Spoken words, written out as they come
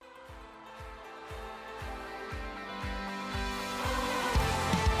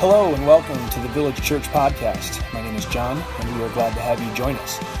Hello and welcome to the Village Church Podcast. My name is John, and we are glad to have you join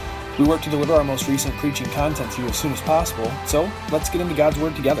us. We work to deliver our most recent preaching content to you as soon as possible, so let's get into God's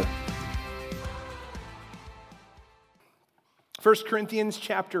Word together. 1 Corinthians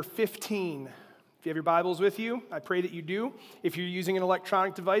chapter 15. If you have your Bibles with you, I pray that you do. If you're using an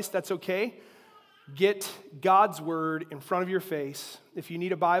electronic device, that's okay. Get God's Word in front of your face. If you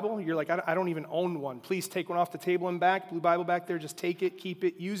need a Bible, you're like, I don't even own one. Please take one off the table and back. Blue Bible back there, just take it, keep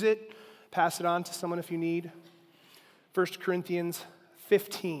it, use it. Pass it on to someone if you need. 1 Corinthians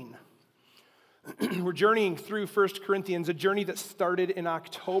 15. We're journeying through 1 Corinthians, a journey that started in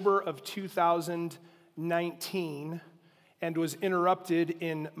October of 2019 and was interrupted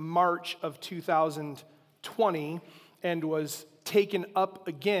in March of 2020 and was taken up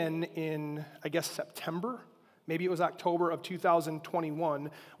again in, September. Maybe it was October of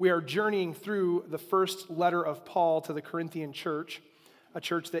 2021. We are journeying through the first letter of Paul to the Corinthian church, a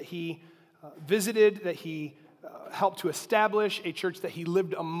church that he visited, that he helped to establish, a church that he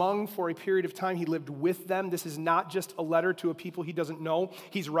lived among for a period of time. He lived with them. This is not just a letter to a people he doesn't know.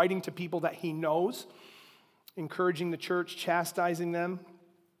 He's writing to people that he knows, encouraging the church, chastising them.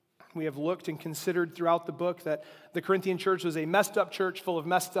 We have looked and considered throughout the book that the Corinthian church was a messed up church full of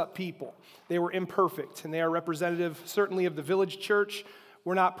messed up people. They were imperfect, and they are representative certainly of the village church.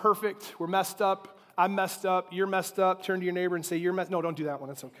 We're not perfect. We're messed up. I'm messed up. You're messed up. Turn to your neighbor and say, you're messed. No, don't do that one.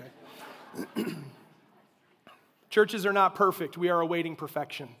 That's okay. Churches are not perfect. We are awaiting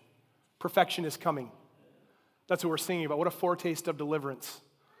perfection. Perfection is coming. That's what we're singing about. What a foretaste of deliverance.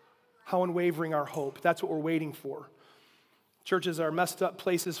 How unwavering our hope. That's what we're waiting for. Churches are messed up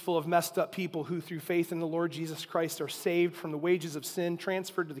places full of messed up people who, through faith in the Lord Jesus Christ, are saved from the wages of sin,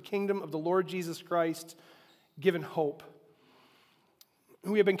 transferred to the kingdom of the Lord Jesus Christ, given hope.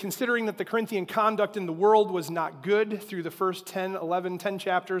 We have been considering that the Corinthian conduct in the world was not good through the first 10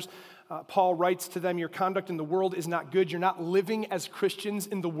 chapters. Paul writes to them, your conduct in the world is not good. You're not living as Christians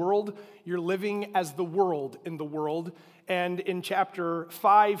in the world. You're living as the world in the world. And in chapter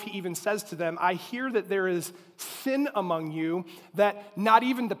 5, he even says to them, I hear that there is sin among you that not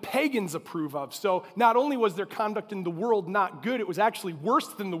even the pagans approve of. So not only was their conduct in the world not good, it was actually worse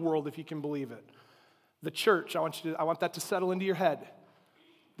than the world, if you can believe it. The church, I want that to settle into your head.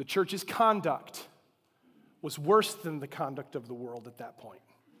 The church's conduct was worse than the conduct of the world at that point.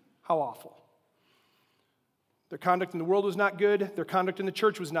 How awful. Their conduct in the world was not good. Their conduct in the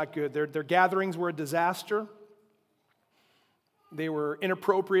church was not good. Their gatherings were a disaster. They were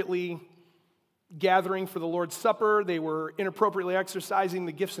inappropriately gathering for the Lord's Supper. They were inappropriately exercising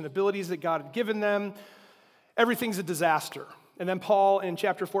the gifts and abilities that God had given them. Everything's a disaster. And then Paul in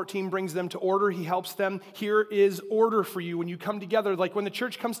chapter 14 brings them to order. He helps them. Here is order for you when you come together. Like when the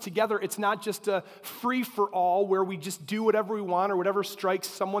church comes together, it's not just a free-for-all where we just do whatever we want or whatever strikes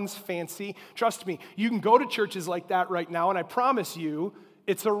someone's fancy. Trust me, you can go to churches like that right now, and I promise you,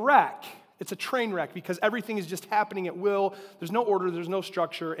 it's a wreck. It's a train wreck because everything is just happening at will. There's no order, there's no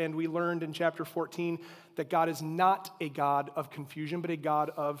structure, and we learned in chapter 14 that God is not a God of confusion, but a God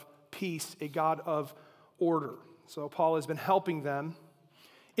of peace, a God of order. So Paul has been helping them.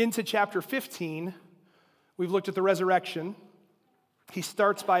 Into chapter 15, we've looked at the resurrection. He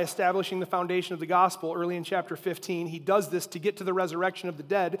starts by establishing the foundation of the gospel early in chapter 15. He does this to get to the resurrection of the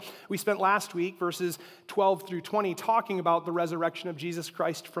dead. We spent last week, verses 12 through 20, talking about the resurrection of Jesus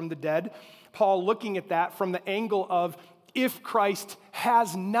Christ from the dead. Paul looking at that from the angle of, if Christ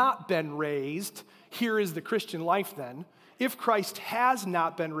has not been raised, here is the Christian life then. If Christ has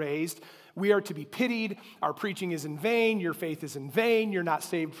not been raised, we are to be pitied. Our preaching is in vain. Your faith is in vain. You're not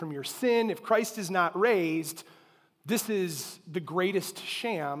saved from your sin. If Christ is not raised, this is the greatest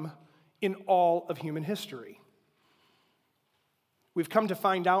sham in all of human history. We've come to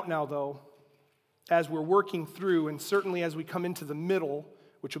find out now, though, as we're working through, and certainly as we come into the middle,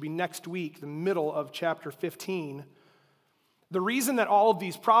 which will be next week, the middle of chapter 15, the reason that all of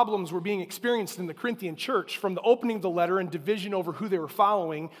these problems were being experienced in the Corinthian church, from the opening of the letter and division over who they were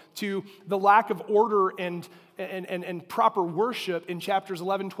following, to the lack of order and proper worship in chapters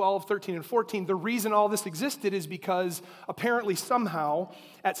 11, 12, 13, and 14, the reason all this existed is because apparently somehow,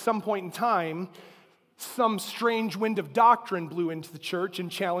 at some point in time, some strange wind of doctrine blew into the church and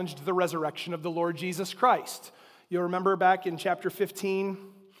challenged the resurrection of the Lord Jesus Christ. You'll remember back in chapter 15,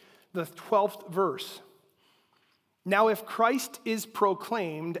 the 12th verse. Now, if Christ is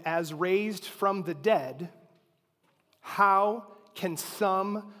proclaimed as raised from the dead, how can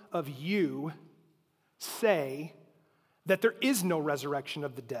some of you say that there is no resurrection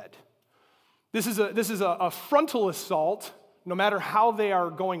of the dead? This is a frontal assault, no matter how they are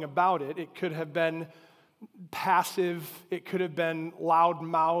going about it. It could have been passive. It could have been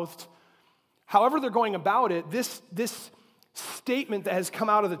loud-mouthed. However they're going about it, this statement that has come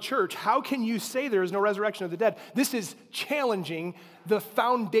out of the church, how can you say there is no resurrection of the dead? This is challenging the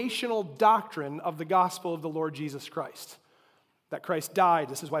foundational doctrine of the gospel of the Lord Jesus Christ. That Christ died.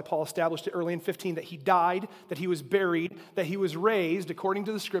 This is why Paul established it early in 15, that he died, that he was buried, that he was raised according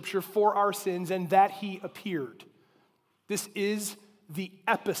to the scripture for our sins, and that he appeared. This is the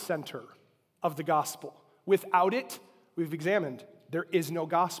epicenter of the gospel. Without it, we've examined, there is no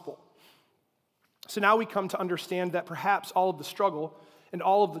gospel. So now we come to understand that perhaps all of the struggle and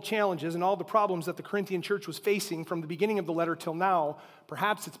all of the challenges and all the problems that the Corinthian church was facing from the beginning of the letter till now,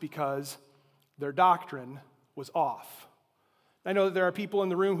 perhaps it's because their doctrine was off. I know that there are people in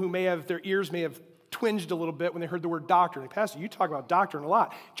the room who their ears may have twinged a little bit when they heard the word doctrine. Like, Pastor, you talk about doctrine a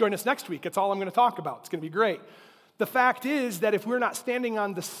lot. Join us next week. That's all I'm going to talk about. It's going to be great. The fact is that if we're not standing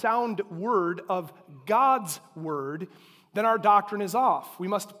on the sound word of God's word, then our doctrine is off. We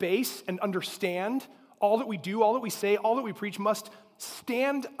must base and understand all that we do, all that we say, all that we preach must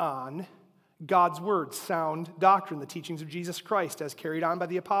stand on God's word, sound doctrine, the teachings of Jesus Christ as carried on by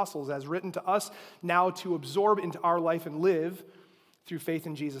the apostles, as written to us now to absorb into our life and live through faith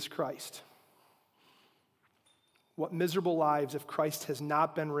in Jesus Christ. What miserable lives if Christ has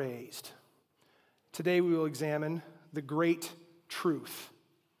not been raised? Today we will examine the great truth.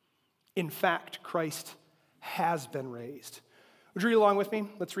 In fact, Christ has been raised. Would you read along with me?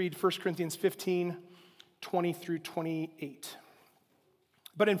 Let's read 1 Corinthians 15, 20 through 28.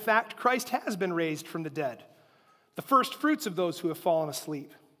 But in fact, Christ has been raised from the dead, the first fruits of those who have fallen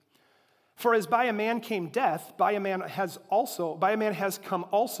asleep. For as by a man came death, by a man has come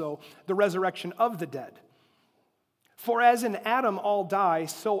also the resurrection of the dead. For as in Adam all die,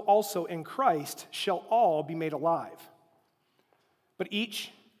 so also in Christ shall all be made alive. But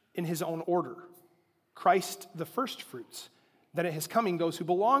each in his own order. Christ the first fruits, then at his coming those who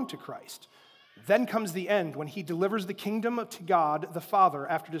belong to Christ. Then comes the end, when he delivers the kingdom to God the Father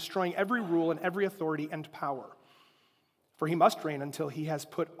after destroying every rule and every authority and power. For he must reign until he has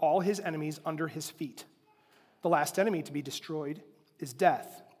put all his enemies under his feet. The last enemy to be destroyed is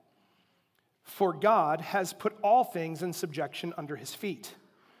death. For God has put all things in subjection under his feet.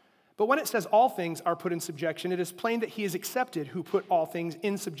 But when it says all things are put in subjection, it is plain that he is accepted who put all things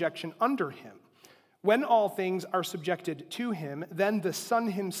in subjection under him. When all things are subjected to him, then the Son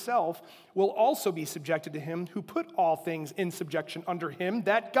himself will also be subjected to him who put all things in subjection under him,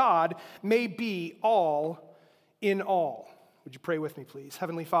 that God may be all in all. Would you pray with me, please?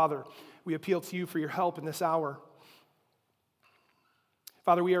 Heavenly Father, we appeal to you for your help in this hour.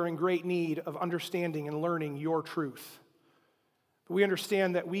 Father, we are in great need of understanding and learning your truth. But we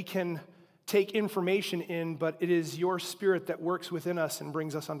understand that we can take information in, but it is your Spirit that works within us and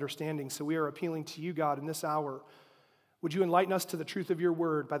brings us understanding. So we are appealing to you, God, in this hour. Would you enlighten us to the truth of your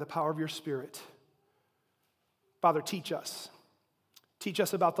word by the power of your Spirit? Father, teach us. Teach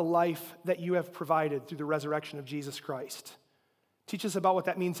us about the life that you have provided through the resurrection of Jesus Christ. Teach us about what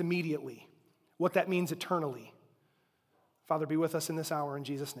that means immediately, what that means eternally. Father, be with us in this hour in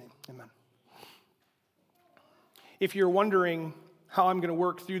Jesus' name. Amen. If you're wondering how I'm going to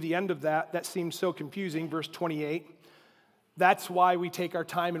work through the end of that seems so confusing, verse 28. That's why we take our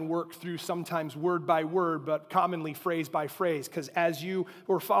time and work through sometimes word by word, but commonly phrase by phrase, because as you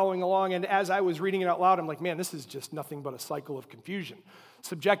were following along and as I was reading it out loud, I'm like, man, this is just nothing but a cycle of confusion.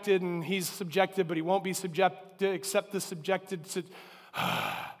 Subjected, and he's subjected, but he won't be subjected except the subjected.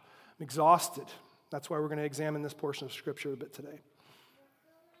 I'm exhausted. That's why we're going to examine this portion of Scripture a bit today.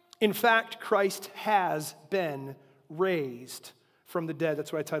 In fact, Christ has been raised from the dead.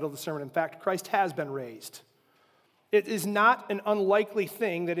 That's what I titled the sermon. In fact, Christ has been raised. It is not an unlikely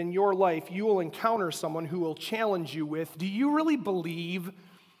thing that in your life you will encounter someone who will challenge you with, do you really believe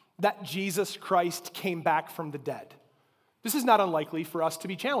that Jesus Christ came back from the dead? This is not unlikely for us to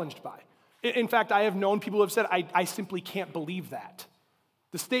be challenged by. In fact, I have known people who have said, I simply can't believe that.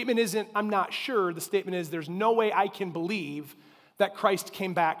 The statement isn't, I'm not sure. The statement is, there's no way I can believe that Christ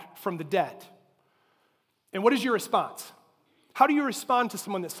came back from the dead. And what is your response? How do you respond to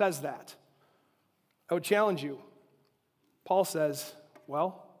someone that says that? I would challenge you. Paul says,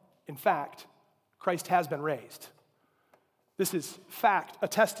 well, in fact, Christ has been raised. This is fact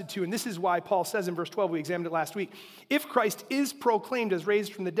attested to, and this is why Paul says in verse 12, we examined it last week, if Christ is proclaimed as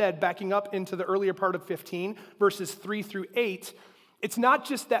raised from the dead, backing up into the earlier part of 15, verses 3 through 8, it's not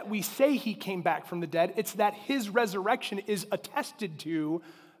just that we say he came back from the dead, it's that his resurrection is attested to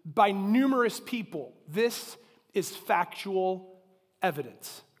by numerous people. This is factual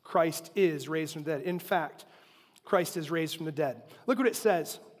evidence. Christ is raised from the dead. In fact, Christ is raised from the dead. Look what it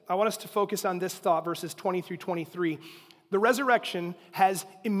says. I want us to focus on this thought, verses 20 through 23. The resurrection has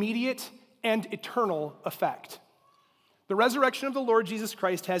immediate and eternal effect. The resurrection of the Lord Jesus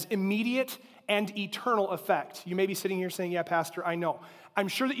Christ has immediate and eternal effect. You may be sitting here saying, yeah, Pastor, I know. I'm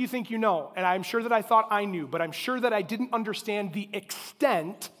sure that you think you know, and I'm sure that I thought I knew, but I'm sure that I didn't understand the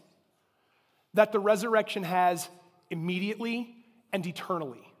extent that the resurrection has immediately and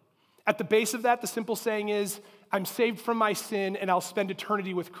eternally. At the base of that, the simple saying is, I'm saved from my sin and I'll spend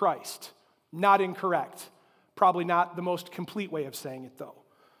eternity with Christ. Not incorrect. Probably not the most complete way of saying it, though.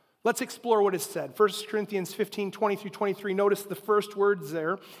 Let's explore what is said. 1 Corinthians 15, 20 through 23. Notice the first words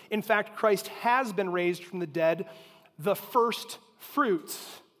there. In fact, Christ has been raised from the dead, the first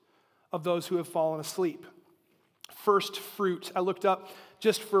fruits of those who have fallen asleep. First fruit. I looked up,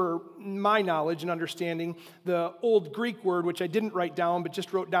 just for my knowledge and understanding, the old Greek word, which I didn't write down, but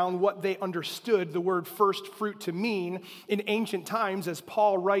just wrote down what they understood the word first fruit to mean in ancient times. As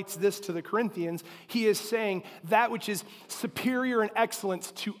Paul writes this to the Corinthians, he is saying that which is superior in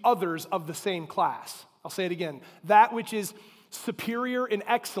excellence to others of the same class. I'll say it again. That which is superior in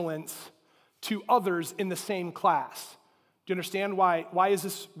excellence to others in the same class. Do you understand why is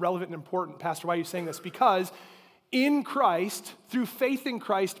this relevant and important? Pastor, why are you saying this? Because in Christ, through faith in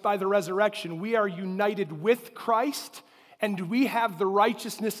Christ by the resurrection, we are united with Christ, and we have the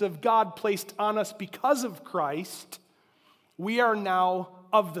righteousness of God placed on us because of Christ. We are now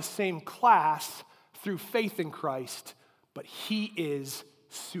of the same class through faith in Christ, but He is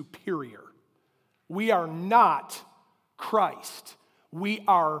superior. We are not Christ. We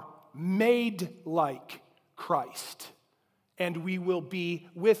are made like Christ. And we will be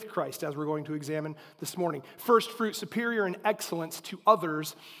with Christ, as we're going to examine this morning. First fruit, superior in excellence to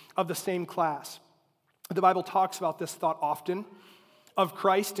others of the same class. The Bible talks about this thought often. Of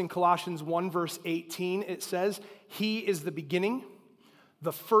Christ in Colossians 1, verse 18, it says, He is the beginning,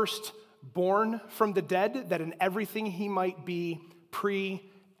 the firstborn from the dead, that in everything He might be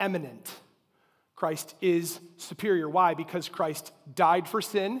preeminent. Christ is superior. Why? Because Christ died for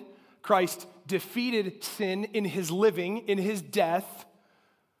sin. Christ defeated sin in His living, in His death,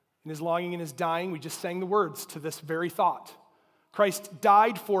 in His longing, in His dying. We just sang the words to this very thought. Christ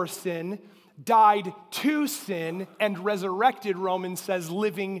died for sin, died to sin, and resurrected, Romans says,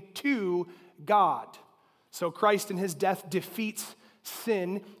 living to God. So Christ in His death defeats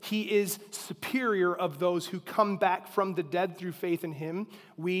sin. He is superior of those who come back from the dead through faith in Him.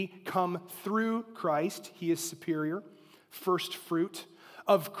 We come through Christ. He is superior. First fruit.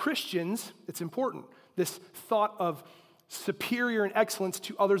 Of Christians, it's important, this thought of superior in excellence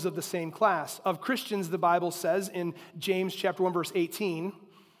to others of the same class. Of Christians, the Bible says in James chapter 1, verse 18,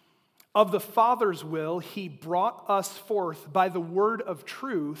 of the Father's will, He brought us forth by the word of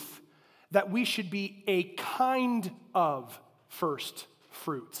truth, that we should be a kind of first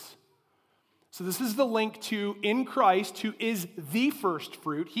fruits. So this is the link to in Christ, who is the first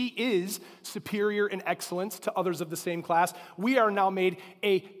fruit. He is superior in excellence to others of the same class. We are now made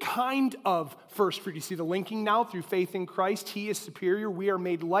a kind of first fruit. You see the linking now through faith in Christ. He is superior. We are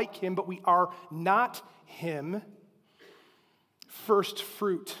made like Him, but we are not Him. First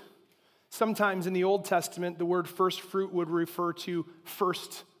fruit. Sometimes in the Old Testament, the word first fruit would refer to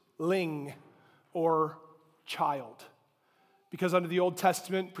firstling or child. Because under the Old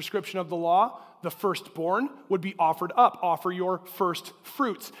Testament prescription of the law, the firstborn would be offered up. Offer your first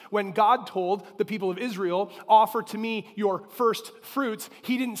fruits. When God told the people of Israel, offer to me your first fruits,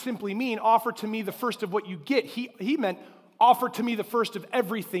 He didn't simply mean offer to me the first of what you get. He meant offer to me the first of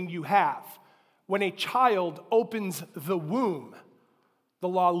everything you have. When a child opens the womb, the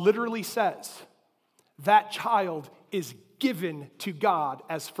law literally says that child is given to God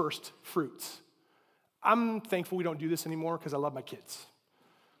as first fruits. I'm thankful we don't do this anymore because I love my kids.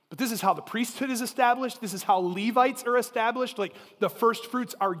 But this is how the priesthood is established. This is how Levites are established. Like the first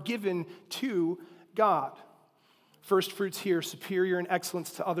fruits are given to God. First fruits here, superior in excellence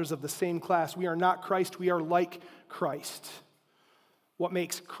to others of the same class. We are not Christ, we are like Christ. What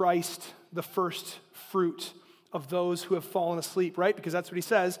makes Christ the first fruit of those who have fallen asleep, right? Because that's what He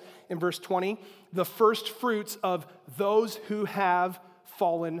says in verse 20. The first fruits of those who have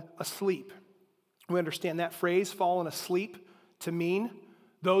fallen asleep. We understand that phrase, fallen asleep, to mean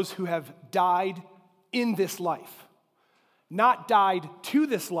those who have died in this life. Not died to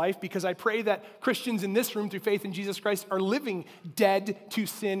this life, because I pray that Christians in this room through faith in Jesus Christ are living dead to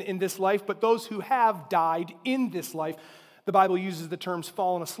sin in this life, but those who have died in this life. The Bible uses the terms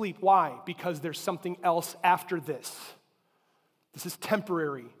fallen asleep. Why? Because there's something else after this. This is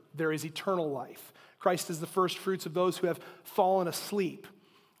temporary. There is eternal life. Christ is the first fruits of those who have fallen asleep.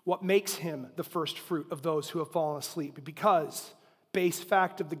 What makes Him the first fruit of those who have fallen asleep? Because base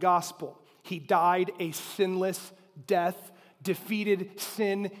fact of the gospel. He died a sinless death, defeated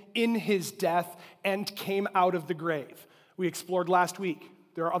sin in his death, and came out of the grave. We explored last week.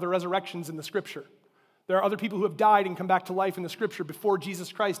 There are other resurrections in the scripture. There are other people who have died and come back to life in the scripture before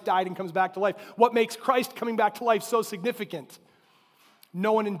Jesus Christ died and comes back to life. What makes Christ coming back to life so significant?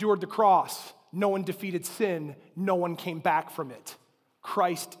 No one endured the cross. No one defeated sin. No one came back from it.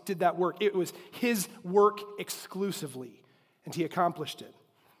 Christ did that work. It was his work exclusively, and he accomplished it.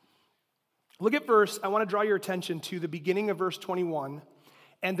 Look at I want to draw your attention to the beginning of verse 21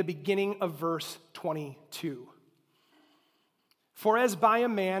 and the beginning of verse 22. For as by a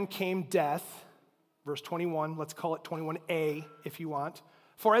man came death, verse 21, let's call it 21a if you want.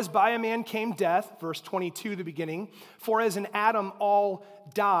 For as by a man came death, verse 22, the beginning. For as in Adam all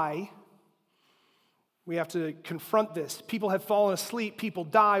die. We have to confront this. People have fallen asleep. People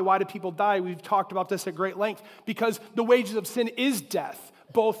die. Why do people die? We've talked about this at great length. Because the wages of sin is death,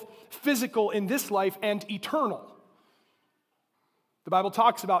 both physical in this life and eternal. The Bible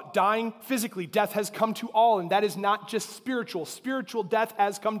talks about dying physically. Death has come to all, and that is not just spiritual. Spiritual death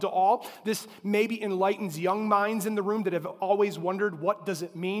has come to all. This maybe enlightens young minds in the room that have always wondered, what does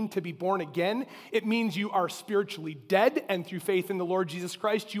it mean to be born again? It means you are spiritually dead, and through faith in the Lord Jesus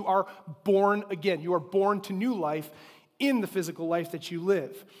Christ, you are born again. You are born to new life in the physical life that you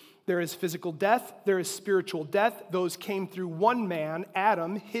live. There is physical death. There is spiritual death. Those came through one man,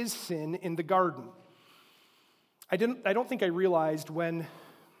 Adam, his sin in the garden. I don't think I realized when,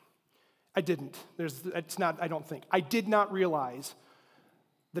 I didn't. I did not realize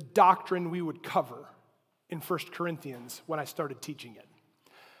the doctrine we would cover in 1 Corinthians when I started teaching it.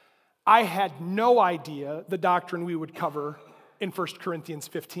 I had no idea the doctrine we would cover in 1 Corinthians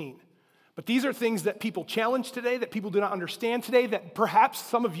 15. But these are things that people challenge today, that people do not understand today, that perhaps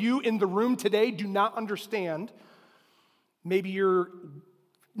some of you in the room today do not understand. Maybe you're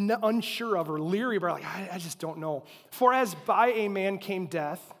unsure of or leery about, I just don't know. For as by a man came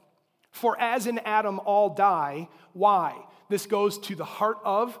death, for as in Adam all die. Why? This goes to the heart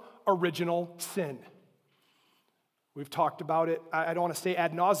of original sin. We've talked about it, I don't want to say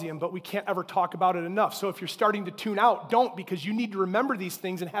ad nauseum, but we can't ever talk about it enough. So if you're starting to tune out, don't, because you need to remember these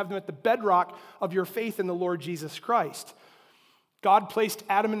things and have them at the bedrock of your faith in the Lord Jesus Christ. God placed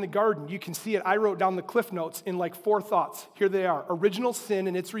Adam in the garden. You can see it. I wrote down the cliff notes in like 4 thoughts. Here they are. Original sin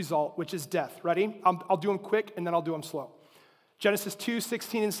and its result, which is death. Ready? I'll do them quick and then I'll do them slow. Genesis 2,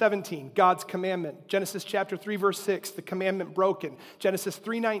 16 and 17, God's commandment. Genesis chapter 3, verse 6, the commandment broken. Genesis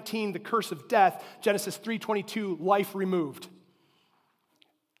 3:19, the curse of death. Genesis 3:22, life removed.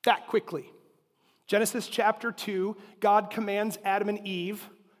 That quickly. Genesis chapter 2, God commands Adam and Eve.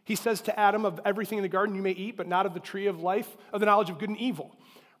 He says to Adam, of everything in the garden you may eat, but not of the tree of life, of the knowledge of good and evil.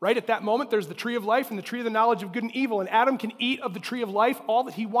 Right at that moment, there's the tree of life and the tree of the knowledge of good and evil, and Adam can eat of the tree of life all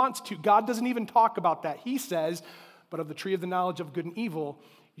that he wants to. God doesn't even talk about that. He says, but of the tree of the knowledge of good and evil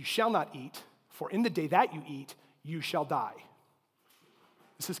you shall not eat, for in the day that you eat, you shall die.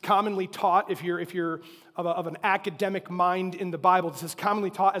 This is commonly taught, if you're of an academic mind in the Bible, this is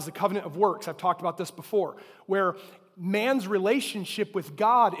commonly taught as the covenant of works. I've talked about this before, where man's relationship with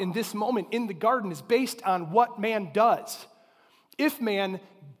God in this moment in the garden is based on what man does. If man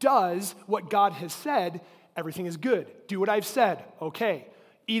does what God has said, everything is good. Do what I've said, okay.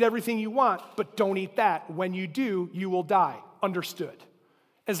 Eat everything you want, but don't eat that. When you do, you will die. Understood.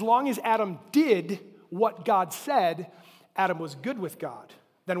 As long as Adam did what God said, Adam was good with God.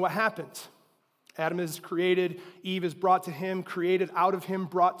 Then what happens? Adam is created, Eve is brought to him, created out of him,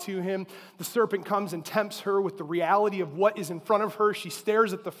 brought to him. The serpent comes and tempts her with the reality of what is in front of her. She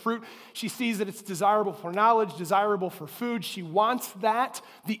stares at the fruit. She sees that it's desirable for knowledge, desirable for food. She wants that.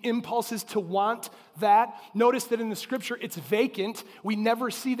 The impulse is to want that. Notice that in the scripture, it's vacant. We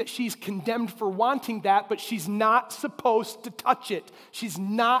never see that she's condemned for wanting that, but she's not supposed to touch it. She's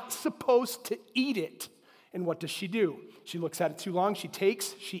not supposed to eat it. And what does she do? She looks at it too long. She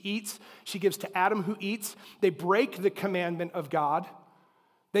takes, she eats, she gives to Adam who eats. They break the commandment of God.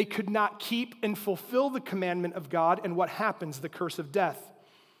 They could not keep and fulfill the commandment of God. And what happens? The curse of death.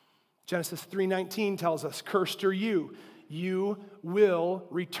 Genesis 3:19 tells us, cursed are you. You will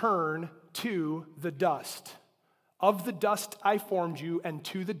return to the dust. Of the dust I formed you, and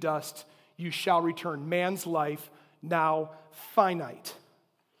to the dust you shall return. Man's life now finite.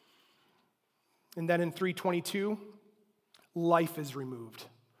 And then in 3:22, life is removed.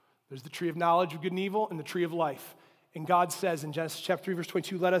 There's the tree of knowledge of good and evil and the tree of life. And God says in Genesis chapter 3, verse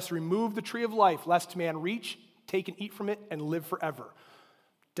 22, let us remove the tree of life, lest man reach, take and eat from it, and live forever.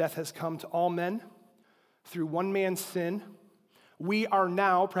 Death has come to all men through one man's sin. We are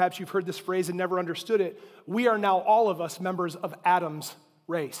now, perhaps you've heard this phrase and never understood it, we are now all of us members of Adam's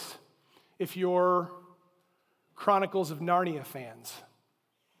race. If you're Chronicles of Narnia fans,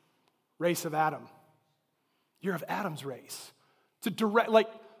 race of Adam, you're of Adam's race. It's a direct, like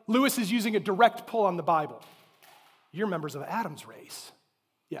Lewis is using a direct pull on the Bible. You're members of Adam's race.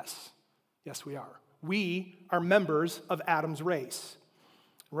 Yes, we are. We are members of Adam's race.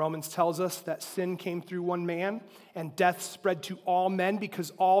 Romans tells us that sin came through one man and death spread to all men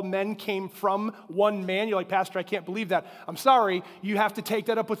because all men came from one man. You're like, Pastor, I can't believe that. I'm sorry, you have to take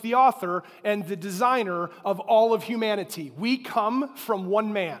that up with the author and the designer of all of humanity. We come from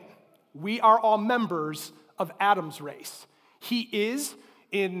one man. We are all members of Adam's race. He is,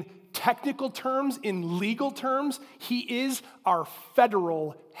 in technical terms, in legal terms, he is our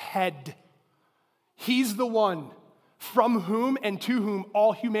federal head. He's the one from whom and to whom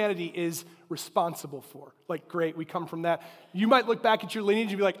all humanity is responsible for. Like, great, we come from that. You might look back at your lineage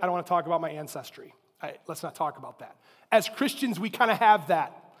and be like, I don't want to talk about my ancestry. Let's not talk about that. As Christians, we kind of have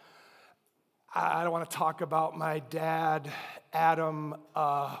that. I don't want to talk about my dad, Adam.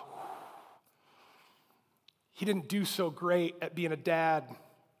 He didn't do so great at being a dad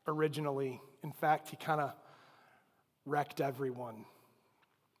originally. In fact, he kind of wrecked everyone,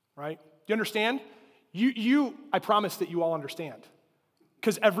 right? Do you understand? I promise that you all understand,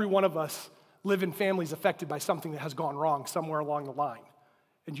 because every one of us live in families affected by something that has gone wrong somewhere along the line.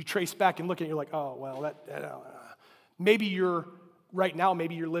 And you trace back and look at it, you're like, oh, well, maybe you're, right now,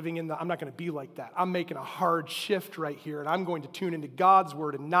 maybe you're living in I'm not going to be like that. I'm making a hard shift right here, and I'm going to tune into God's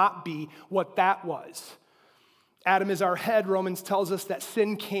word and not be what that was. Adam is our head. Romans tells us that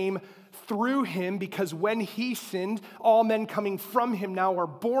sin came through him because when he sinned, all men coming from him now are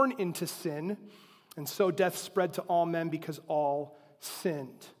born into sin. And so death spread to all men because all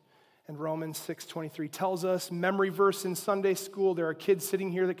sinned. And Romans 6:23 tells us, memory verse in Sunday school, there are kids sitting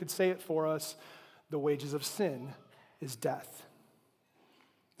here that could say it for us, the wages of sin is death.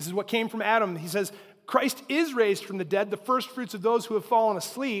 This is what came from Adam. He says, Christ is raised from the dead, the first fruits of those who have fallen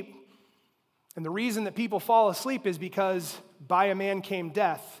asleep. And the reason that people fall asleep is because by a man came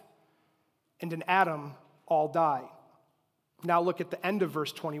death, and in Adam all die. Now look at the end of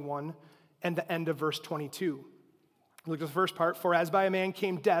verse 21 and the end of verse 22. Look at the first part, for as by a man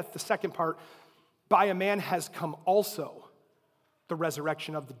came death, the second part, by a man has come also the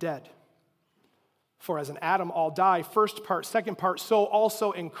resurrection of the dead. For as in Adam all die, first part, second part, so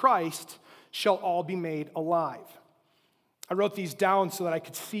also in Christ shall all be made alive. I wrote these down so that I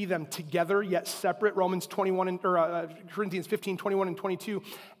could see them together yet separate. Corinthians 15, 21 and 22.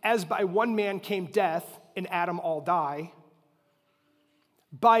 As by one man came death, in Adam all die.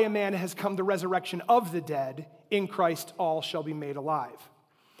 By a man has come the resurrection of the dead. In Christ all shall be made alive.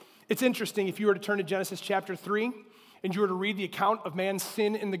 It's interesting, if you were to turn to Genesis chapter 3, and you were to read the account of man's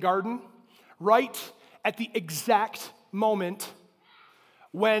sin in the garden, right at the exact moment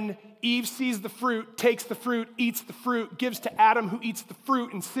when Eve sees the fruit, takes the fruit, eats the fruit, gives to Adam who eats the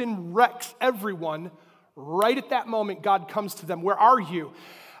fruit, and sin wrecks everyone, right at that moment, God comes to them. Where are you?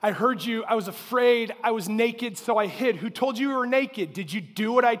 I heard you. I was afraid. I was naked, so I hid. Who told you were naked? Did you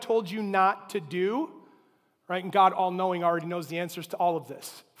do what I told you not to do? Right? And God, all-knowing, already knows the answers to all of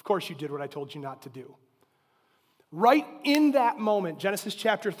this. Of course you did what I told you not to do. Right in that moment, Genesis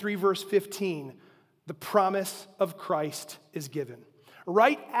chapter 3, verse 15, the promise of Christ is given.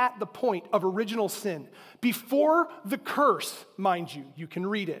 Right at the point of original sin, before the curse, mind you, you can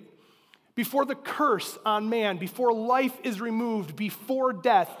read it, before the curse on man, before life is removed, before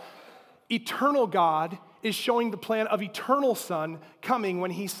death, eternal God is showing the plan of eternal Son coming when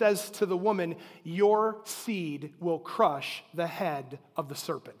he says to the woman, your seed will crush the head of the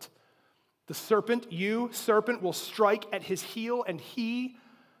serpent. The serpent, you, serpent, will strike at his heel, and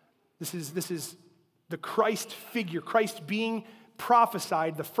this is the Christ figure, Christ being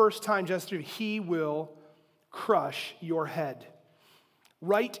prophesied the first time, just through, he will crush your head.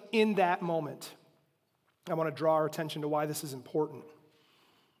 Right in that moment, I want to draw our attention to why this is important.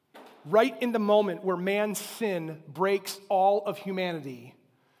 Right in the moment where man's sin breaks all of humanity,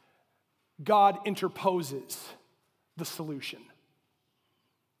 God interposes the solution.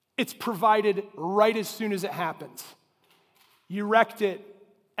 It's provided right as soon as it happens. You wrecked it,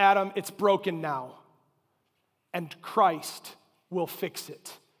 Adam, it's broken now. And Christ will fix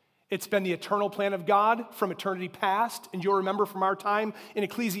it. It's been the eternal plan of God from eternity past, and you'll remember from our time in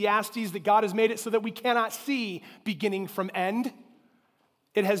Ecclesiastes that God has made it so that we cannot see beginning from end.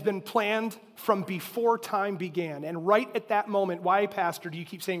 It has been planned from before time began. And right at that moment, why, Pastor, do you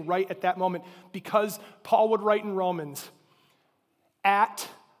keep saying right at that moment? Because Paul would write in Romans, at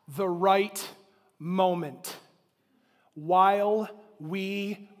the right moment, while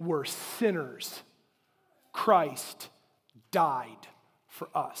we were sinners, Christ died for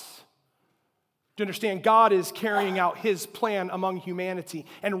us. To understand, God is carrying out his plan among humanity.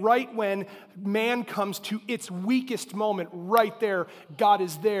 And right when man comes to its weakest moment, right there, God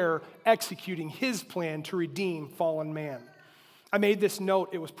is there executing his plan to redeem fallen man. I made this note.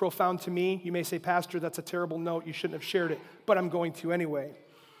 It was profound to me. You may say, Pastor, that's a terrible note. You shouldn't have shared it. But I'm going to anyway.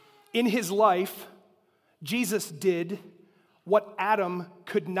 In his life, Jesus did what Adam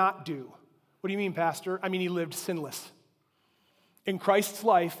could not do. What do you mean, Pastor? I mean, he lived sinless. In Christ's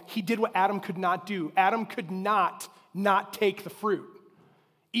life, he did what Adam could not do. Adam could not take the fruit.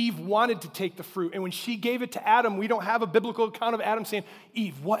 Eve wanted to take the fruit, and when she gave it to Adam, we don't have a biblical account of Adam saying,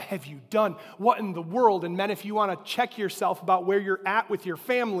 Eve, what have you done? What in the world? And men, if you want to check yourself about where you're at with your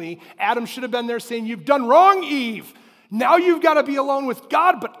family, Adam should have been there saying, you've done wrong, Eve. Now you've got to be alone with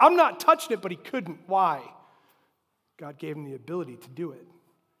God, but I'm not touching it, but he couldn't. Why? God gave him the ability to do it.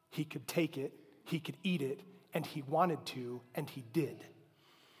 He could take it, he could eat it, and he wanted to, and he did.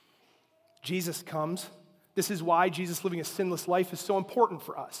 Jesus comes. This is why Jesus living a sinless life is so important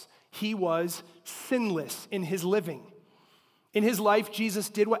for us. He was sinless in his living. In his life, Jesus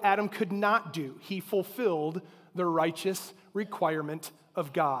did what Adam could not do. He fulfilled the righteous requirement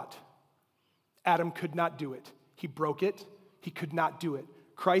of God. Adam could not do it. He broke it. He could not do it.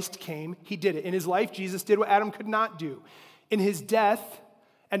 Christ came. He did it. In his life, Jesus did what Adam could not do. In his death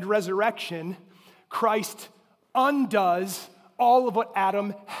and resurrection, Christ undoes all of what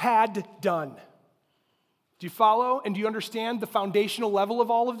Adam had done. Do you follow? And do you understand the foundational level of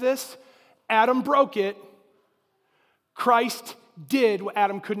all of this? Adam broke it. Christ did what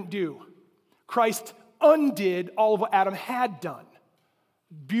Adam couldn't do. Christ undid all of what Adam had done.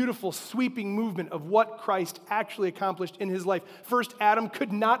 Beautiful, sweeping movement of what Christ actually accomplished in his life. First, Adam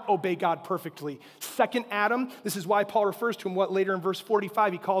could not obey God perfectly. Second, Adam, this is why Paul refers to him, what later in verse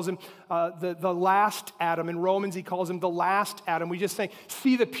 45, he calls him the last Adam. In Romans, he calls him the last Adam. We just say,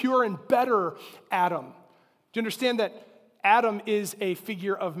 see the pure and better Adam. Do you understand that Adam is a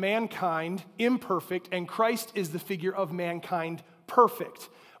figure of mankind, imperfect, and Christ is the figure of mankind, perfect?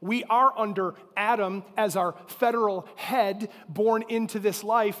 We are under Adam as our federal head born into this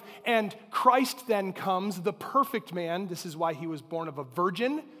life, and Christ then comes, the perfect man. This is why he was born of a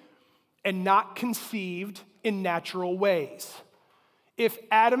virgin and not conceived in natural ways. If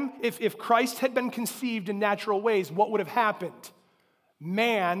Christ had been conceived in natural ways, what would have happened?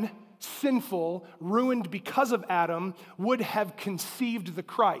 Man, sinful, ruined because of Adam, would have conceived the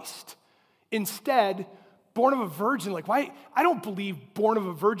Christ. Instead, born of a virgin, like why? I don't believe born of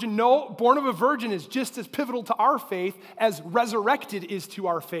a virgin. No, born of a virgin is just as pivotal to our faith as resurrected is to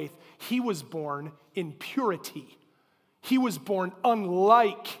our faith. He was born in purity. He was born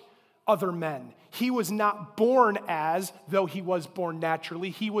unlike other men. He was not born as, though he was born naturally,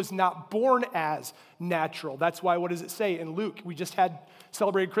 he was not born as natural. That's why, what does it say in Luke? We just had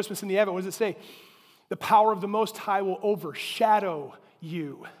celebrated Christmas in the Advent. What does it say? The power of the Most High will overshadow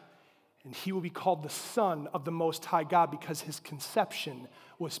you. And he will be called the Son of the Most High God because his conception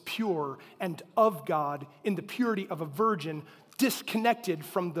was pure and of God in the purity of a virgin, disconnected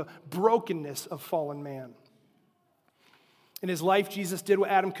from the brokenness of fallen man. In his life, Jesus did what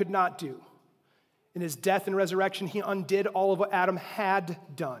Adam could not do. In his death and resurrection, he undid all of what Adam had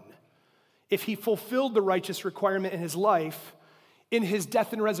done. If he fulfilled the righteous requirement in his life, in his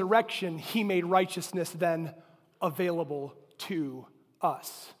death and resurrection, he made righteousness then available to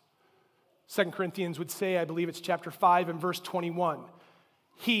us. 2 Corinthians would say, I believe it's chapter 5 and verse 21,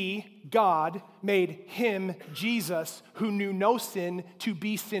 he, God, made him, Jesus, who knew no sin, to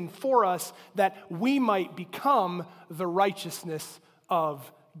be sin for us, that we might become the righteousness of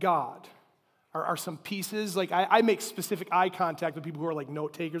God. Are some pieces, like I make specific eye contact with people who are like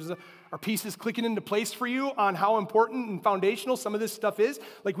note takers. Are pieces clicking into place for you on how important and foundational some of this stuff is?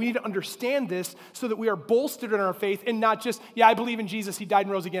 Like we need to understand this so that we are bolstered in our faith and not just, yeah, I believe in Jesus, he died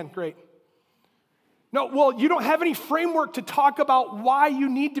and rose again, great. No, well, you don't have any framework to talk about why you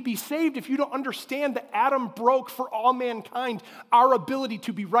need to be saved if you don't understand that Adam broke for all mankind our ability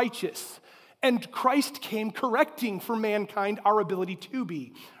to be righteous. And Christ came correcting for mankind our ability to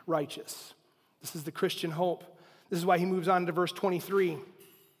be righteous. This is the Christian hope. This is why he moves on to verse 23.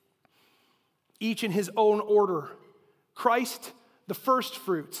 Each in his own order. Christ, the first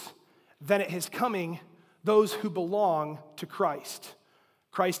fruits. Then at his coming, those who belong to Christ.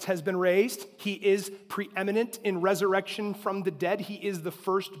 Christ has been raised. He is preeminent in resurrection from the dead. He is the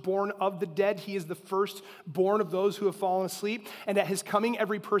firstborn of the dead. He is the firstborn of those who have fallen asleep. And at his coming,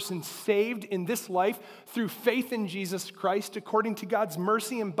 every person saved in this life through faith in Jesus Christ, according to God's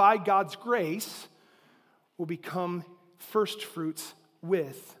mercy and by God's grace, will become first fruits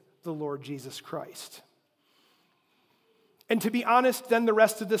with the Lord Jesus Christ. And to be honest, then the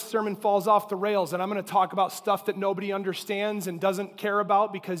rest of this sermon falls off the rails, and I'm going to talk about stuff that nobody understands and doesn't care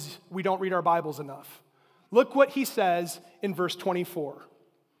about because we don't read our Bibles enough. Look what he says in verse 24.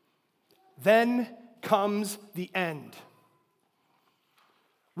 Then comes the end.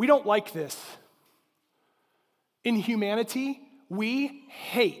 We don't like this. In humanity, we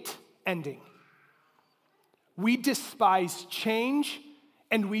hate ending. We despise change,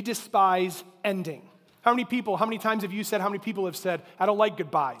 and we despise ending. How many times have you said, how many people have said, I don't like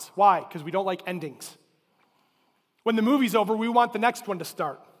goodbyes? Why? Because we don't like endings. When the movie's over, we want the next one to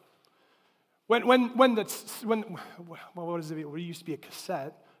start. What is it? It used to be a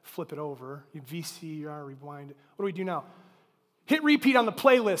cassette, flip it over, you VCR, rewind it. What do we do now? Hit repeat on the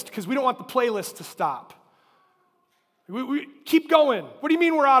playlist because we don't want the playlist to stop. We keep going. What do you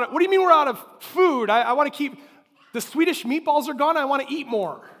mean we're out of food? I want to keep, the Swedish meatballs are gone, I want to eat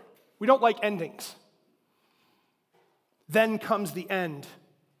more. We don't like endings. Then comes the end.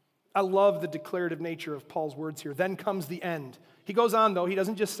 I love the declarative nature of Paul's words here. Then comes the end. He goes on, though. He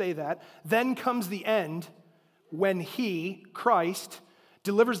doesn't just say that. Then comes the end when he, Christ,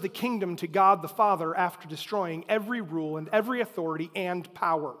 delivers the kingdom to God the Father after destroying every rule and every authority and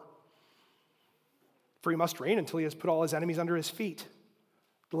power. For he must reign until he has put all his enemies under his feet.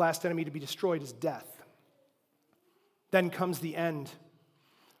 The last enemy to be destroyed is death. Then comes the end.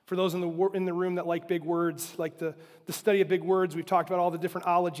 For those in the room that like big words, like the study of big words, we've talked about all the different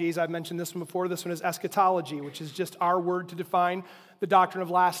ologies. I've mentioned this one before. This one is eschatology, which is just our word to define the doctrine of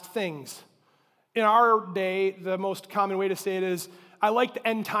last things. In our day, the most common way to say it is, I like the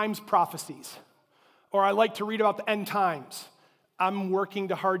end times prophecies, or I like to read about the end times. I'm working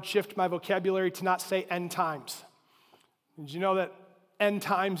to hard shift my vocabulary to not say end times. Did you know that end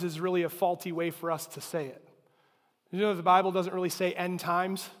times is really a faulty way for us to say it? Did you know the Bible doesn't really say end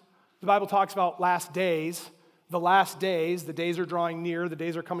times? The Bible talks about last days. The last days, the days are drawing near, the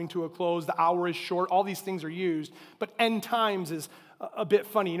days are coming to a close, the hour is short, all these things are used. But end times is a bit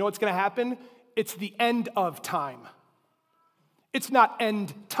funny. You know what's going to happen? It's the end of time. It's not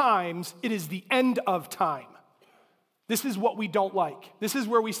end times, it is the end of time. This is what we don't like. This is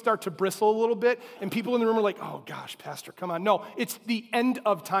where we start to bristle a little bit, and people in the room are like, oh gosh, Pastor, come on. No, it's the end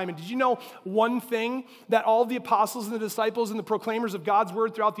of time. And did you know one thing that all the apostles and the disciples and the proclaimers of God's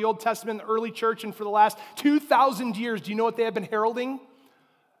word throughout the Old Testament, the early church, and for the last 2,000 years, do you know what they have been heralding?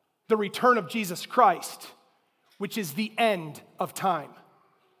 The return of Jesus Christ, which is the end of time.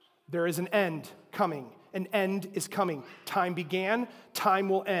 There is an end coming. An end is coming. Time began, time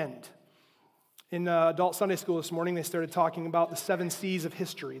will end. In adult Sunday school this morning, they started talking about the 7 C's of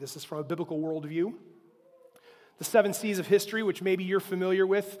history. This is from a biblical worldview. The 7 C's of history, which maybe you're familiar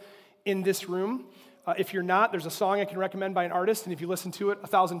with in this room. If you're not, there's a song I can recommend by an artist, and if you listen to it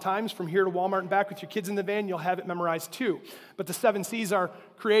 1,000 times from here to Walmart and back with your kids in the van, you'll have it memorized too. But the 7 C's are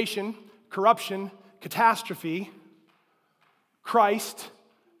creation, corruption, catastrophe, Christ,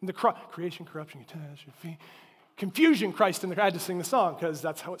 and creation, corruption, catastrophe, confusion, Christ, and I had to sing the song because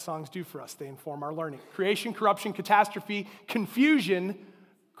that's what songs do for us. They inform our learning. Creation, corruption, catastrophe, confusion,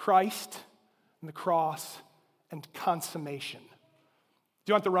 Christ, and the cross, and consummation.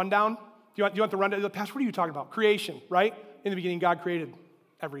 Do you want the rundown? Do you want the rundown? Pastor, what are you talking about? Creation, right? In the beginning, God created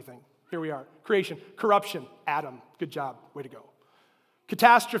everything. Here we are. Creation, corruption, Adam. Good job. Way to go.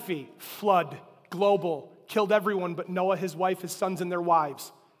 Catastrophe, flood, global, killed everyone but Noah, his wife, his sons, and their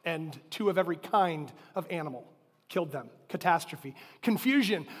wives, and 2 of every kind of animal. Killed them. Catastrophe.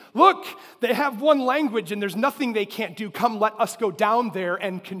 Confusion. Look, they have one language and there's nothing they can't do. Come, let us go down there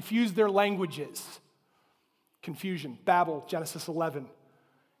and confuse their languages. Confusion. Babel, Genesis 11.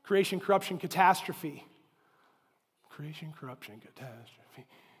 Creation, corruption, catastrophe. Creation, corruption, catastrophe.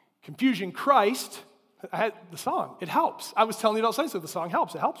 Confusion. Christ. I had the song. It helps. I was telling you all so the song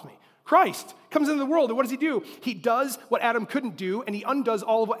helps. It helps me. Christ comes into the world, and what does he do? He does what Adam couldn't do, and he undoes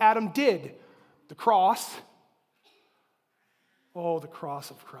all of what Adam did. The cross. Oh, the cross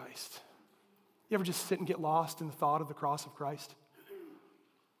of Christ. You ever just sit and get lost in the thought of the cross of Christ?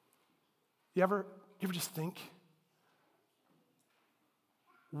 You ever just think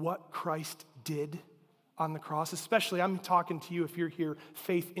what Christ did on the cross? Especially, I'm talking to you if you're here,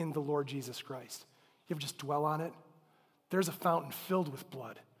 faith in the Lord Jesus Christ. You ever just dwell on it? There's a fountain filled with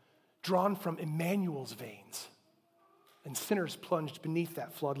blood, drawn from Emmanuel's veins. And sinners plunged beneath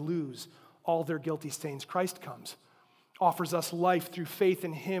that flood lose all their guilty stains. Christ comes, offers us life through faith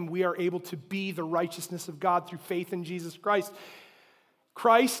in him. We are able to be the righteousness of God through faith in Jesus Christ.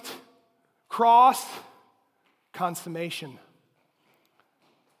 Christ, cross, consummation.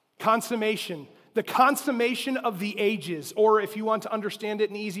 Consummation. the consummation of the ages, or if you want to understand it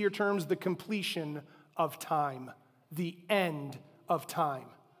in easier terms, the completion of time, the end of time.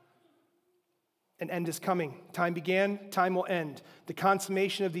 An end is coming. Time began, time will end. The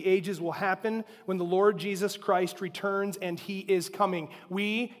consummation of the ages will happen when the Lord Jesus Christ returns, and he is coming.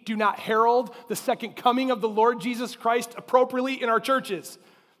 We do not herald the second coming of the Lord Jesus Christ appropriately in our churches.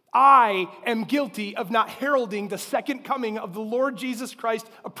 I am guilty of not heralding the second coming of the Lord Jesus Christ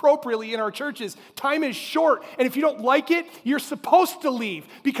appropriately in our churches. Time is short, and if you don't like it, you're supposed to leave,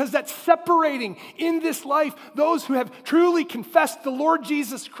 because that's separating in this life those who have truly confessed the Lord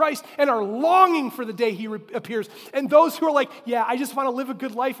Jesus Christ and are longing for the day he appears, and those who are like, yeah, I just want to live a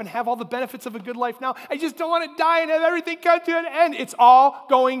good life and have all the benefits of a good life now. I just don't want to die and have everything come to an end. It's all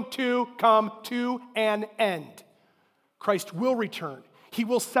going to come to an end. Christ will return. He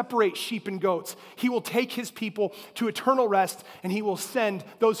will separate sheep and goats. He will take his people to eternal rest, and he will send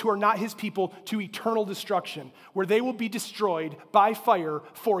those who are not his people to eternal destruction, where they will be destroyed by fire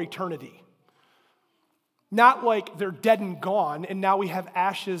for eternity. Not like they're dead and gone, and now we have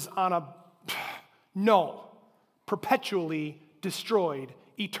ashes on a... No. Perpetually destroyed,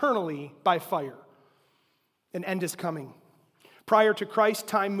 eternally by fire. An end is coming. Prior to Christ,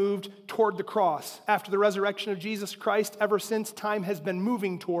 time moved toward the cross. After the resurrection of Jesus Christ, ever since, time has been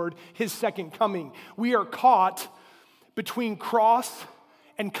moving toward his second coming. We are caught between cross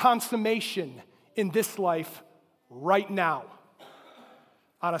and consummation in this life right now.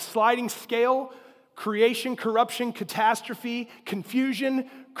 On a sliding scale, creation, corruption, catastrophe, confusion,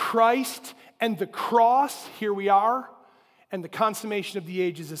 Christ, and the cross, here we are, and the consummation of the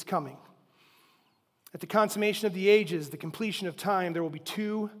ages is coming. At the consummation of the ages, the completion of time, there will be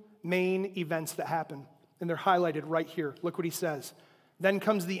two main events that happen, and they're highlighted right here. Look what he says. Then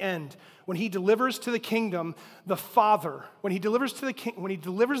comes the end, when he delivers to the kingdom the Father, when he delivers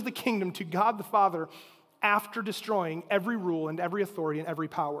the kingdom to God the Father after destroying every rule and every authority and every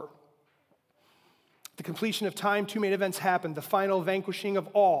power. At the completion of time, two main events happen: the final vanquishing of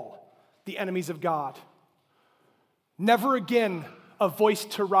all the enemies of God. Never again a voice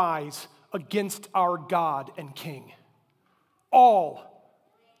to rise against our God and King. All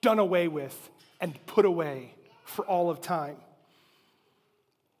done away with and put away for all of time.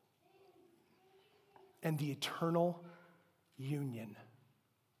 And the eternal union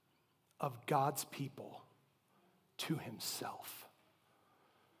of God's people to himself.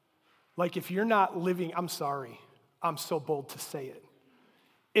 Like, if you're not living, I'm sorry, I'm so bold to say it.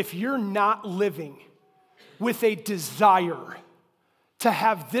 If you're not living with a desire to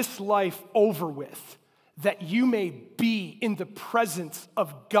have this life over with, that you may be in the presence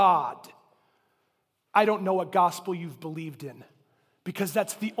of God, I don't know what gospel you've believed in, because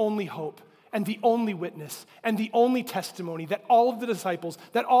that's the only hope and the only witness and the only testimony that all of the disciples,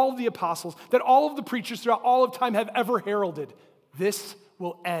 that all of the apostles, that all of the preachers throughout all of time have ever heralded. This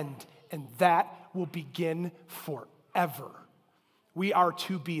will end, and that will begin forever. We are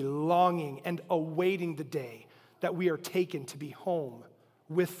to be longing and awaiting the day that we are taken to be home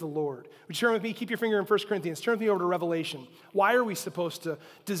with the Lord. Would you turn with me? Keep your finger in 1 Corinthians. Turn with me over to Revelation. Why are we supposed to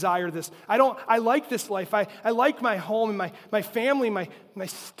desire this? I like this life. I like my home and my family, my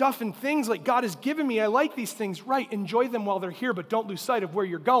stuff and things like God has given me. I like these things. Right, enjoy them while they're here, but don't lose sight of where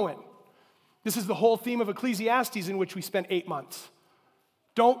you're going. This is the whole theme of Ecclesiastes, in which we spent 8 months.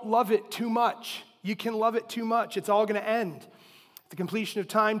 Don't love it too much. You can love it too much. It's all going to end. The completion of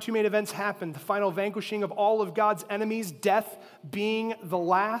time, two main events happen: the final vanquishing of all of God's enemies, death being the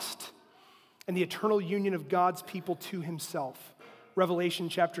last, and the eternal union of God's people to himself. Revelation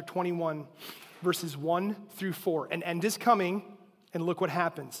chapter 21, verses 1 through 4. An end is coming, and look what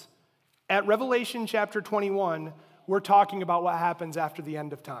happens. At Revelation chapter 21, we're talking about what happens after the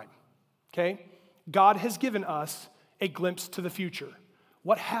end of time. Okay? God has given us a glimpse to the future.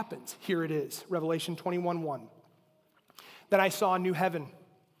 What happens? Here it is, Revelation 21:1. Then I saw a new heaven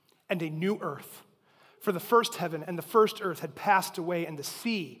and a new earth. For the first heaven and the first earth had passed away, and the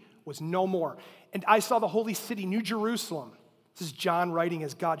sea was no more. And I saw the holy city, New Jerusalem. This is John writing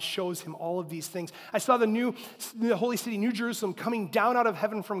as God shows him all of these things. I saw the holy city, New Jerusalem, coming down out of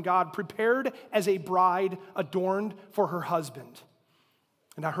heaven from God, prepared as a bride adorned for her husband.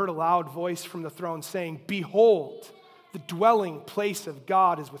 And I heard a loud voice from the throne saying, "Behold, the dwelling place of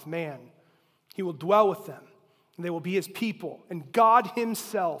God is with man. He will dwell with them, and they will be his people, and God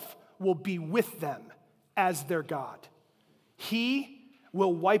himself will be with them as their God. He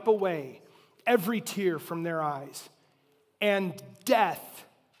will wipe away every tear from their eyes, and death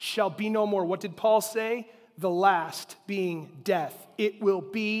shall be no more." What did Paul say? The last being death. It will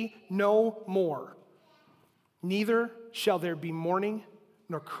be no more. Neither shall there be mourning,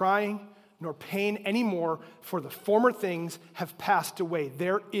 nor crying, nor pain anymore, for the former things have passed away.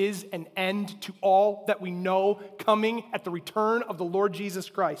 There is an end to all that we know coming at the return of the Lord Jesus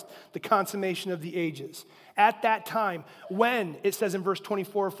Christ, the consummation of the ages. At that time, when, it says in verse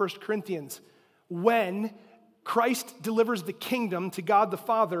 24 of 1 Corinthians, when Christ delivers the kingdom to God the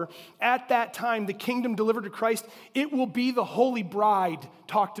Father, at that time, the kingdom delivered to Christ, it will be the holy bride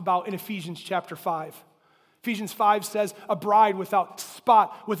talked about in Ephesians chapter 5. Ephesians 5 says, a bride without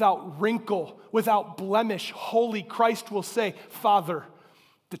spot, without wrinkle, without blemish, holy. Christ will say, Father,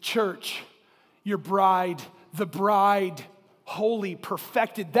 the church, your bride, the bride, holy,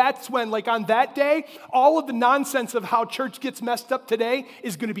 perfected. That's when, like on that day, all of the nonsense of how church gets messed up today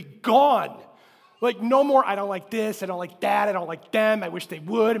is going to be gone. Like no more, I don't like this, I don't like that, I don't like them, I wish they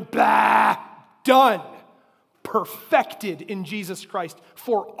would, and blah, done. Perfected in Jesus Christ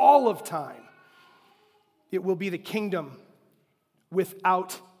for all of time. It will be the kingdom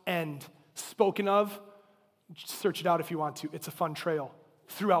without end. Spoken of, search it out if you want to. It's a fun trail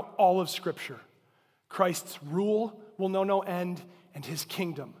throughout all of Scripture. Christ's rule will know no end, and his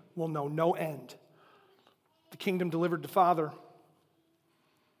kingdom will know no end. The kingdom delivered to Father.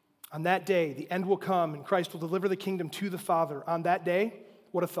 On that day, the end will come, and Christ will deliver the kingdom to the Father. On that day,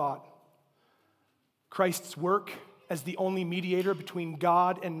 what a thought. Christ's work as the only mediator between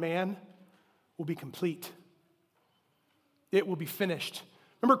God and man will be complete. It will be finished.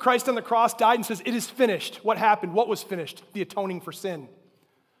 Remember, Christ on the cross died and says, it is finished. What happened? What was finished? The atoning for sin.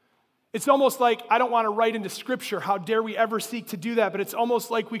 It's almost like, I don't want to write into Scripture, how dare we ever seek to do that, but it's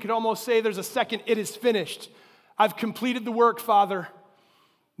almost like we could almost say there's a second, it is finished. I've completed the work, Father.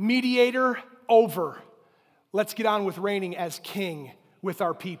 Mediator over. Let's get on with reigning as king with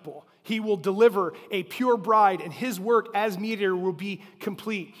our people. He will deliver a pure bride, and his work as mediator will be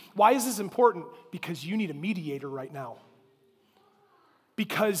complete. Why is this important? Because you need a mediator right now.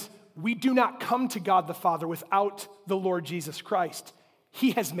 Because we do not come to God the Father without the Lord Jesus Christ.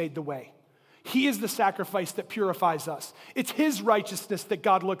 He has made the way. He is the sacrifice that purifies us. It's his righteousness that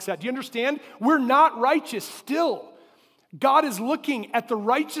God looks at. Do you understand? We're not righteous still. God is looking at the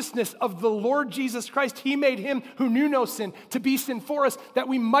righteousness of the Lord Jesus Christ. He made him who knew no sin to be sin for us, that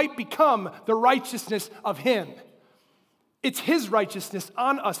we might become the righteousness of him. It's his righteousness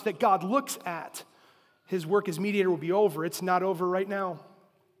on us that God looks at. His work as mediator will be over. It's not over right now.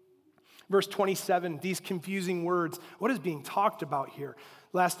 Verse 27, these confusing words. What is being talked about here?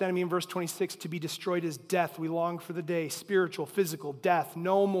 Last enemy in verse 26, to be destroyed is death. We long for the day, spiritual, physical, death,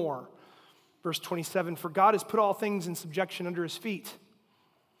 no more. Verse 27, for God has put all things in subjection under his feet.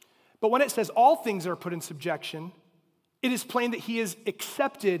 But when it says all things are put in subjection, it is plain that he is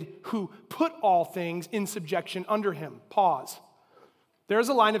accepted who put all things in subjection under him. Pause. There's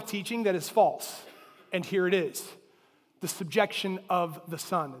a line of teaching that is false, and here it is. The subjection of the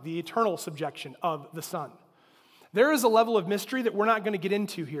Son, the eternal subjection of the Son. There is a level of mystery that we're not going to get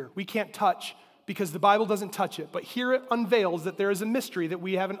into here. We can't touch because the Bible doesn't touch it, but here it unveils that there is a mystery that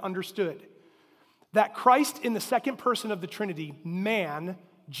we haven't understood. That Christ in the second person of the Trinity, man,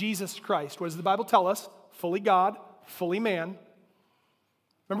 Jesus Christ, what does the Bible tell us? Fully God, fully man.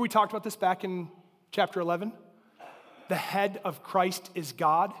 Remember we talked about this back in chapter 11? The head of Christ is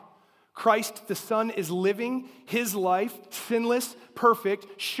God. Christ, the Son, is living his life, sinless, perfect,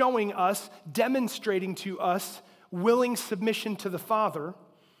 showing us, demonstrating to us, willing submission to the Father.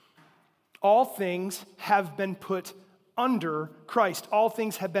 All things have been put under Christ. All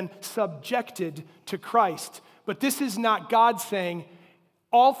things have been subjected to Christ. But this is not God saying,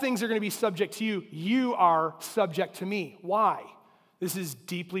 all things are going to be subject to you. You are subject to me. Why? This is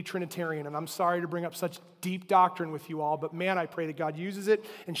deeply Trinitarian, and I'm sorry to bring up such deep doctrine with you all, but man, I pray that God uses it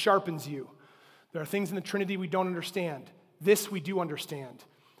and sharpens you. There are things in the Trinity we don't understand. This we do understand.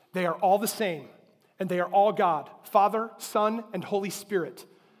 They are all the same, and they are all God, Father, Son, and Holy Spirit.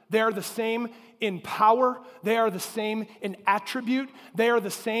 They are the same in power. They are the same in attribute. They are the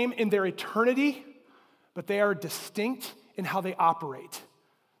same in their eternity, but they are distinct in how they operate.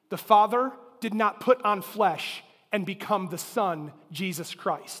 The Father did not put on flesh and become the Son, Jesus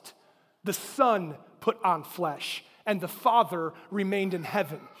Christ. The Son put on flesh, and the Father remained in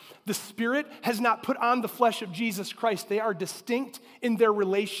heaven. The Spirit has not put on the flesh of Jesus Christ. They are distinct in their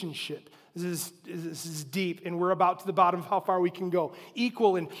relationship. This is deep, and we're about to the bottom of how far we can go.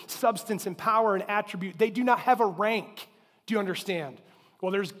 Equal in substance and power and attribute. They do not have a rank. Do you understand?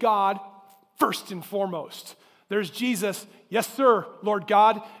 Well, there's God first and foremost. There's Jesus, yes, sir, Lord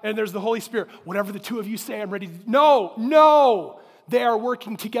God, and there's the Holy Spirit. Whatever the two of you say, I'm ready to. No. They are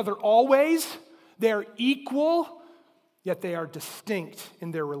working together always. They are equal. yet they are distinct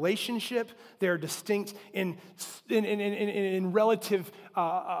in their relationship. They are distinct in relative,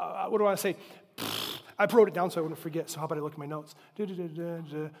 what do I say? I wrote it down so I wouldn't forget, so how about I look at my notes?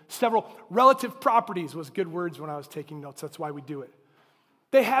 Several relative properties was good words when I was taking notes. That's why we do it.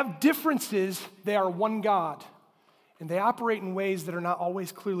 They have differences. They are one God, and they operate in ways that are not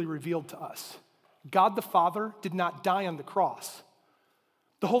always clearly revealed to us. God the Father did not die on the cross.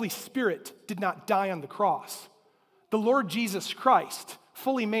 The Holy Spirit did not die on the cross. The Lord Jesus Christ,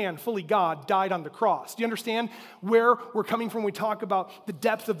 fully man, fully God, died on the cross. Do you understand where we're coming from when we talk about the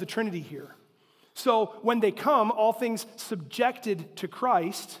depth of the Trinity here? So when they come, all things subjected to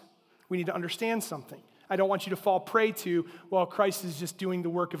Christ, we need to understand something. I don't want you to fall prey to, well, Christ is just doing the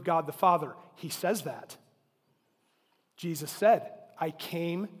work of God the Father. He says that. Jesus said, I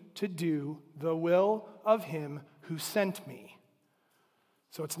came to do the will of him who sent me.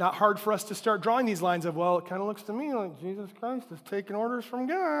 So it's not hard for us to start drawing these lines of, well, it kind of looks to me like Jesus Christ is taking orders from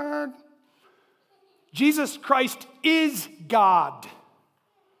God. Jesus Christ is God.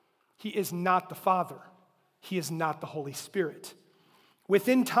 He is not the Father. He is not the Holy Spirit.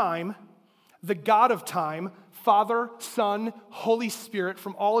 Within time, the God of time, Father, Son, Holy Spirit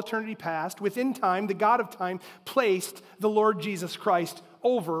from all eternity past, within time, the God of time placed the Lord Jesus Christ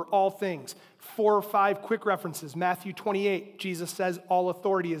over all things. 4 or 5 quick references. Matthew 28, Jesus says, all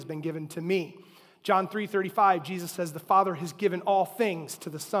authority has been given to me. John 3:35, Jesus says, the Father has given all things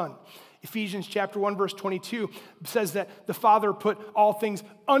to the Son. Ephesians chapter 1, verse 22 says that the Father put all things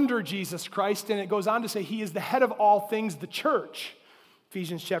under Jesus Christ, and it goes on to say he is the head of all things, the church.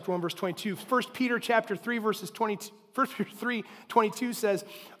 Ephesians chapter 1, verse 22. 1 Peter chapter 3, verses 22. 1 Peter 3:22 says,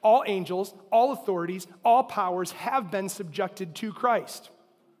 all angels, all authorities, all powers have been subjected to Christ.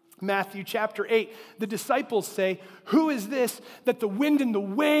 Matthew chapter 8, the disciples say, who is this that the wind and the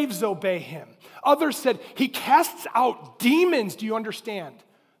waves obey him? Others said, he casts out demons. Do you understand?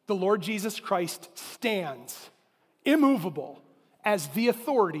 The Lord Jesus Christ stands immovable as the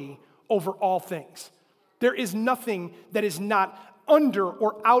authority over all things. There is nothing that is not under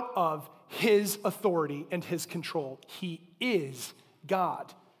or out of his authority and his control. He is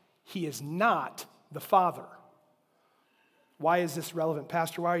God. He is not the Father. Why is this relevant?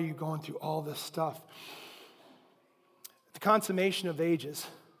 Pastor, why are you going through all this stuff? The consummation of ages,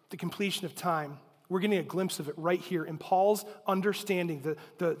 the completion of time, we're getting a glimpse of it right here in Paul's understanding,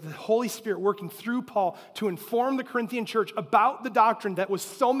 the Holy Spirit working through Paul to inform the Corinthian church about the doctrine that was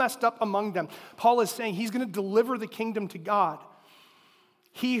so messed up among them. Paul is saying he's going to deliver the kingdom to God.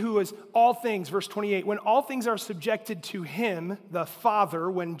 He who is all things, verse 28, when all things are subjected to him, the Father,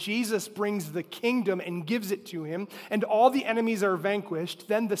 when Jesus brings the kingdom and gives it to him, and all the enemies are vanquished,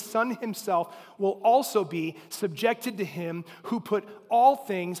 then the Son himself will also be subjected to him who put all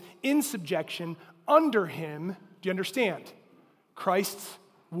things in subjection under him. Do you understand? Christ's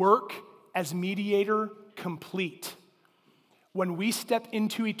work as mediator complete. When we step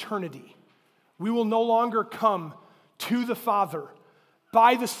into eternity, we will no longer come to the Father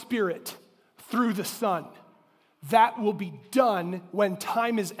by the Spirit through the Son. That will be done when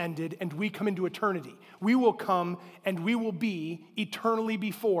time is ended and we come into eternity. We will come and we will be eternally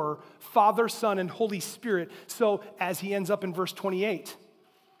before Father, Son, and Holy Spirit. So as he ends up in verse 28,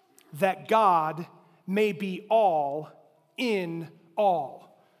 that God may be all in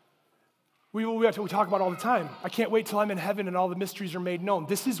all. We talk about all the time. I can't wait till I'm in heaven and all the mysteries are made known.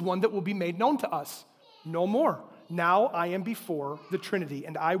 This is one that will be made known to us. No more. Now I am before the Trinity,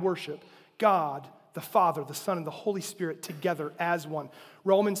 and I worship God, the Father, the Son, and the Holy Spirit together as one.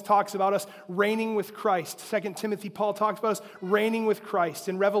 Romans talks about us reigning with Christ. 2 Timothy, Paul talks about us reigning with Christ.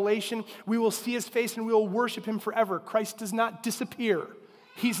 In Revelation, we will see his face and we will worship him forever. Christ does not disappear.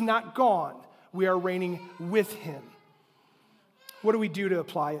 He's not gone. We are reigning with him. What do we do to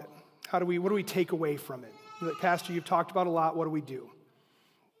apply it? What do we take away from it? Pastor, you've talked about a lot. What do we do?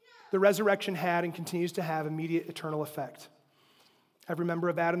 The resurrection had and continues to have immediate eternal effect. Every member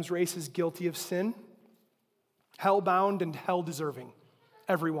of Adam's race is guilty of sin, hell-bound and hell-deserving.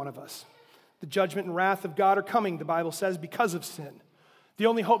 Every one of us. The judgment and wrath of God are coming, the Bible says, because of sin. The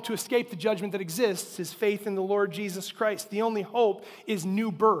only hope to escape the judgment that exists is faith in the Lord Jesus Christ. The only hope is new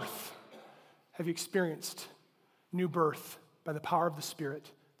birth. Have you experienced new birth by the power of the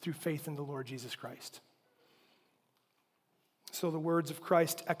Spirit through faith in the Lord Jesus Christ? So the words of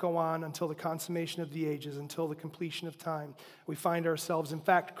Christ echo on until the consummation of the ages, until the completion of time. We find ourselves, in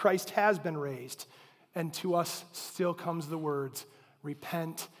fact, Christ has been raised, and to us still comes the words,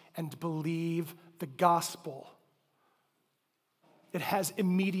 repent and believe the gospel. It has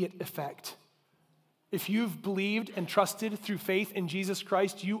immediate effect. If you've believed and trusted through faith in Jesus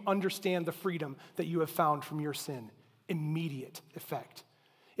Christ, you understand the freedom that you have found from your sin. immediate effect.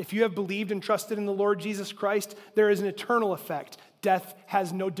 If you have believed and trusted in the Lord Jesus Christ, there is an eternal effect. Death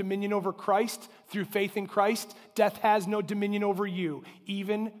has no dominion over Christ. Through faith in Christ, death has no dominion over you.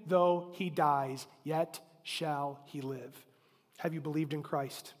 Even though he dies, yet shall he live. Have you believed in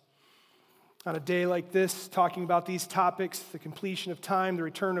Christ? On a day like this, talking about these topics, the completion of time, the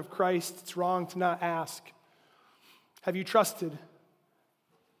return of Christ, it's wrong to not ask. Have you trusted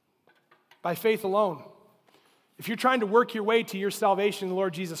by faith alone? If you're trying to work your way to your salvation in the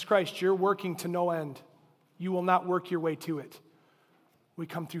Lord Jesus Christ, you're working to no end. You will not work your way to it. We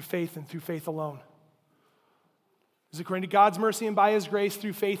come through faith and through faith alone. Is it according to God's mercy and by his grace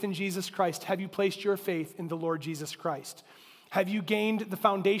through faith in Jesus Christ? Have you placed your faith in the Lord Jesus Christ? Have you gained the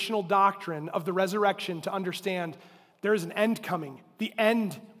foundational doctrine of the resurrection to understand there is an end coming? The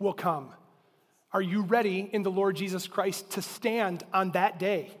end will come. Are you ready in the Lord Jesus Christ to stand on that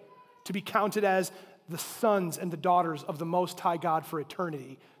day, to be counted as the sons and the daughters of the Most High God for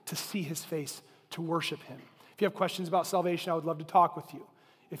eternity, to see his face, to worship him? If you have questions about salvation, I would love to talk with you.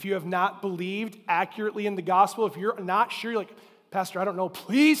 If you have not believed accurately in the gospel, if you're not sure, you're like, Pastor, I don't know,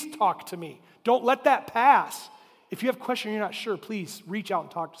 please talk to me. Don't let that pass. If you have a question and you're not sure, please reach out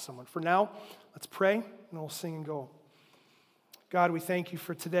and talk to someone. For now, let's pray and we'll sing and go. God, we thank you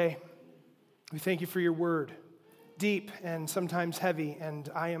for today. We thank you for your word, deep and sometimes heavy, and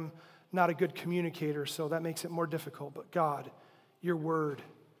I am not a good communicator, so that makes it more difficult. But God, your word,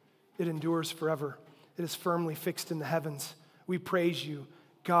 it endures forever. It is firmly fixed in the heavens. We praise you,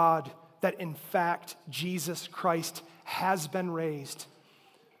 God, that in fact Jesus Christ has been raised.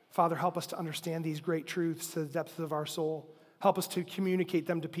 Father, help us to understand these great truths to the depths of our soul. Help us to communicate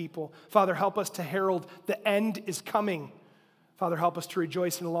them to people. Father, help us to herald the end is coming. Father, help us to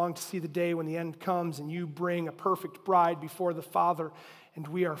rejoice and long to see the day when the end comes and you bring a perfect bride before the Father and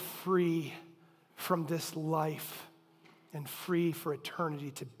we are free from this life and free for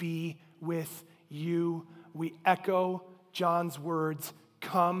eternity to be with you. We echo John's words,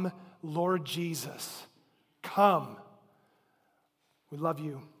 come, Lord Jesus, come. We love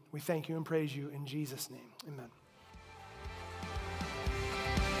you. We thank you and praise you in Jesus' name. Amen.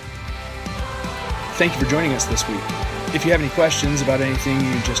 Thank you for joining us this week. If you have any questions about anything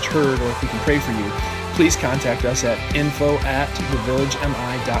you just heard or if we can pray for you, please contact us at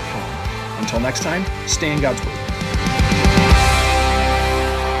info@thevillagemi.com. Until next time, stay in God's Word.